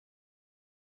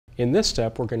In this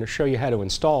step, we're going to show you how to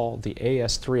install the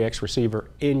AS3X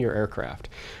receiver in your aircraft.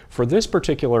 For this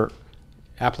particular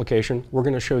application, we're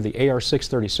going to show the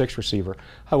AR636 receiver.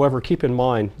 However, keep in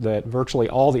mind that virtually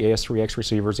all the AS3X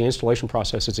receivers, the installation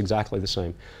process is exactly the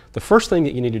same. The first thing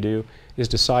that you need to do is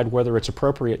decide whether it's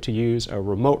appropriate to use a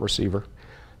remote receiver.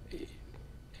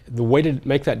 The way to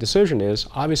make that decision is,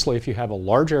 obviously, if you have a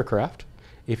large aircraft,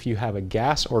 if you have a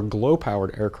gas or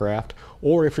glow-powered aircraft,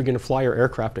 or if you're going to fly your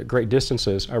aircraft at great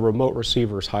distances, a remote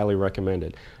receiver is highly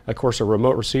recommended. Of course, a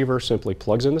remote receiver simply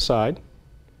plugs in the side.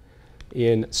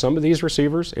 In some of these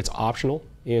receivers, it's optional.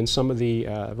 In some of the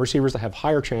receivers that have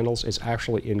higher channels, it's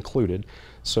actually included.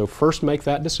 So first make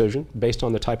that decision based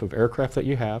on the type of aircraft that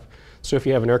you have. So if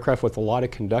you have an aircraft with a lot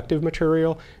of conductive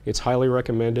material, it's highly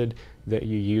recommended that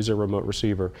you use a remote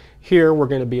receiver. Here we're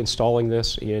going to be installing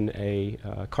this in a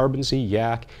Carbon Z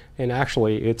yak, and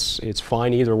actually it's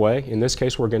fine either way. In this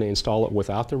case, we're going to install it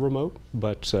without the remote,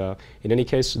 but in any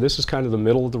case, this is kind of the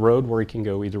middle of the road where you can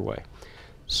go either way.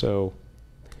 So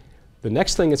the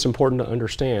next thing that's important to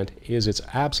understand is it's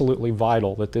absolutely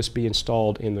vital that this be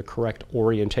installed in the correct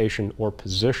orientation or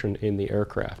position in the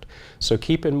aircraft. So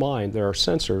keep in mind there are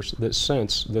sensors that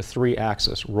sense the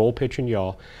 3-axis, roll, pitch, and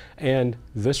yaw, and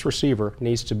this receiver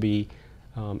needs to be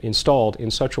installed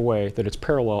in such a way that it's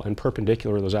parallel and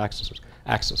perpendicular to those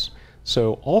axes.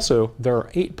 So also, there are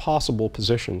 8 possible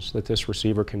positions that this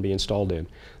receiver can be installed in.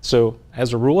 So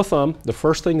as a rule of thumb, the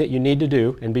first thing that you need to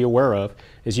do and be aware of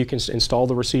is you can install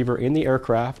the receiver in the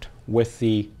aircraft with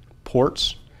the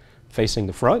ports facing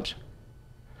the front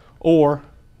or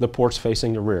the ports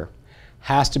facing the rear.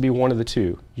 Has to be one of the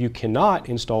two. You cannot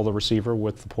install the receiver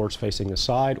with the ports facing the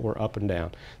side or up and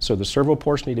down. So the servo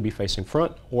ports need to be facing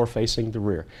front or facing the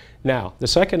rear. Now, the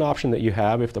second option that you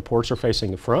have, if the ports are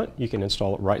facing the front, you can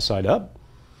install it right side up.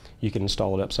 You can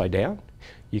install it upside down.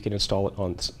 You can install it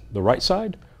on the right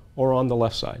side or on the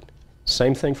left side.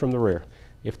 Same thing from the rear.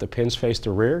 If the pins face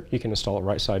the rear, you can install it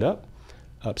right side up,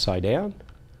 upside down,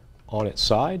 on its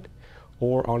side,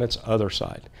 or on its other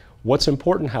side. What's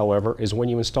important, however, is when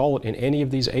you install it in any of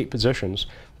these 8 positions,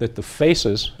 that the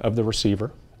faces of the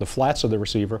receiver, the flats of the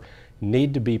receiver,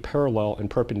 need to be parallel and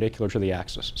perpendicular to the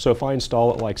axis. So if I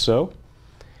install it like so,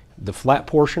 the flat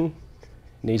portion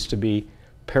needs to be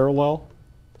parallel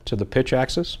to the pitch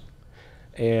axis,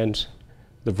 and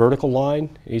the vertical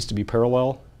line needs to be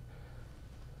parallel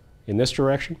in this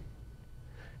direction,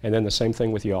 and then the same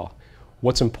thing with yaw.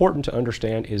 What's important to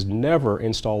understand is never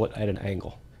install it at an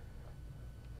angle.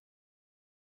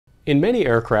 In many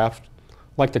aircraft,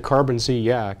 like the Carbon Z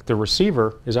yak, the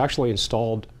receiver is actually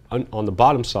installed on the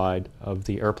bottom side of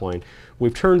the airplane.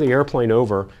 We've turned the airplane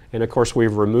over, and of course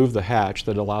we've removed the hatch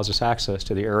that allows us access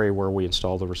to the area where we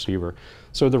install the receiver.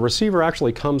 So the receiver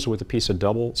actually comes with a piece of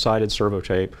double-sided servo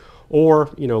tape, or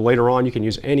later on you can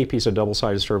use any piece of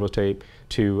double-sided servo tape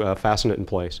to fasten it in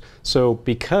place. So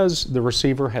because the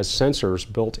receiver has sensors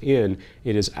built in,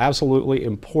 it is absolutely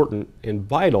important and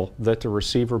vital that the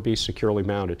receiver be securely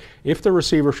mounted. If the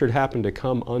receiver should happen to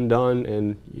come undone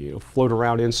and float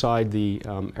around inside the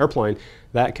airplane,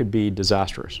 that could be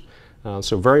disastrous.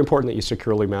 So very important that you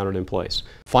securely mount it in place.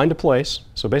 Find a place,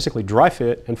 so basically dry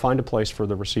fit and find a place for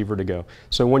the receiver to go.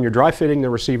 So when you're dry fitting the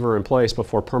receiver in place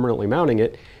before permanently mounting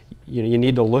it, you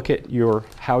need to look at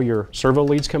how your servo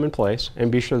leads come in place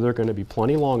and be sure they're going to be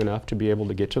plenty long enough to be able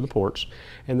to get to the ports.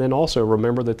 And then also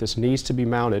remember that this needs to be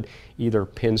mounted either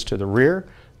pins to the rear,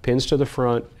 pins to the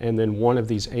front, and then one of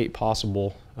these 8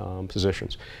 possible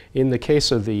positions. In the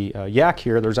case of the yak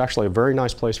here, there's actually a very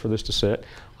nice place for this to sit.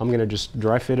 I'm going to just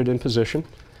dry fit it in position,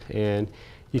 and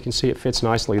you can see it fits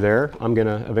nicely there. I'm going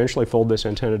to eventually fold this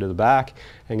antenna to the back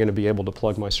and going to be able to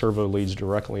plug my servo leads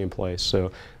directly in place.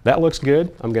 So that looks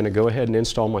good. I'm going to go ahead and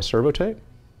install my servo tape.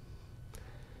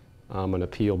 I'm going to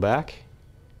peel back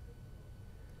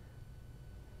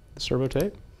the servo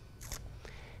tape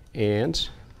and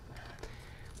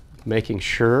making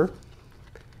sure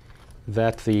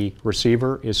that the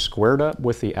receiver is squared up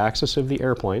with the axis of the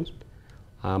airplane.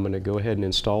 I'm going to go ahead and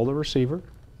install the receiver.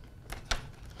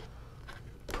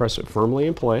 Press it firmly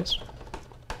in place.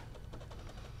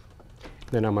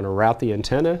 Then I'm going to route the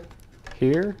antenna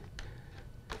here,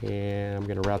 and I'm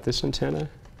going to route this antenna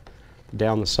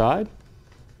down the side,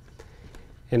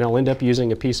 and I'll end up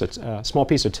using a small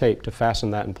piece of tape to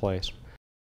fasten that in place.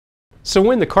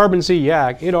 So in the Carbon Z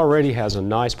yak, it already has a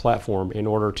nice platform in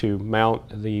order to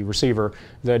mount the receiver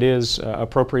that is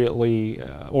appropriately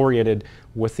oriented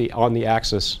on the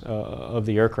axis of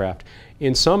the aircraft.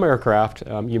 In some aircraft,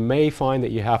 you may find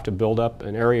that you have to build up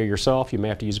an area yourself. You may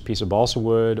have to use a piece of balsa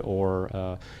wood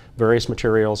or various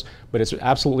materials, but it's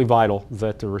absolutely vital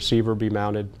that the receiver be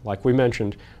mounted, like we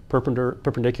mentioned,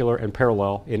 perpendicular and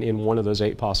parallel in one of those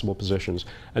 8 possible positions.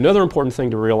 Another important thing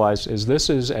to realize is this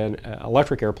is an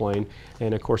electric airplane,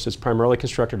 and of course it's primarily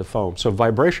constructed of foam. So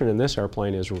vibration in this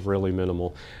airplane is really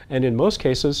minimal. And in most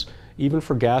cases, even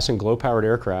for gas and glow-powered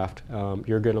aircraft,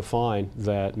 you're going to find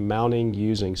that mounting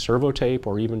using servo tape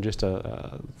or even just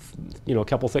a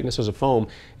couple thicknesses of foam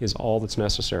is all that's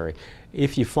necessary.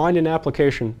 If you find an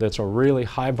application that's a really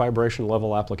high vibration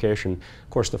level application, of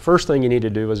course the first thing you need to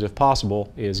do is, if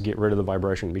possible, is get rid of the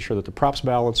vibration. Be sure that the prop's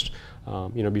balanced,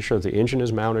 be sure that the engine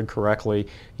is mounted correctly.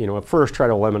 At first try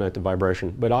to eliminate the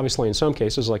vibration. But obviously in some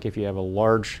cases, like if you have a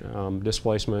large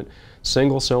displacement,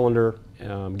 single cylinder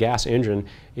gas engine,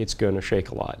 it's going to shake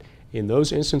a lot. In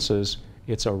those instances,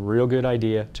 it's a real good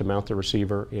idea to mount the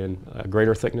receiver in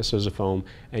greater thicknesses of foam,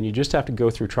 and you just have to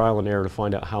go through trial and error to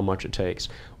find out how much it takes.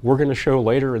 We're going to show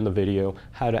later in the video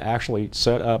how to actually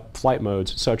set up flight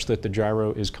modes such that the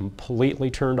gyro is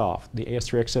completely turned off. The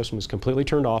AS3X system is completely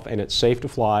turned off and it's safe to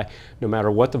fly no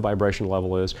matter what the vibration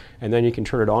level is, and then you can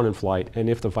turn it on in flight. And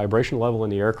if the vibration level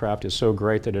in the aircraft is so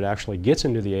great that it actually gets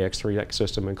into the AS3X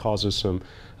system and causes some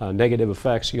negative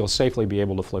effects, you'll safely be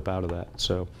able to flip out of that.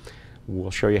 So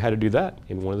we'll show you how to do that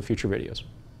in one of the future videos.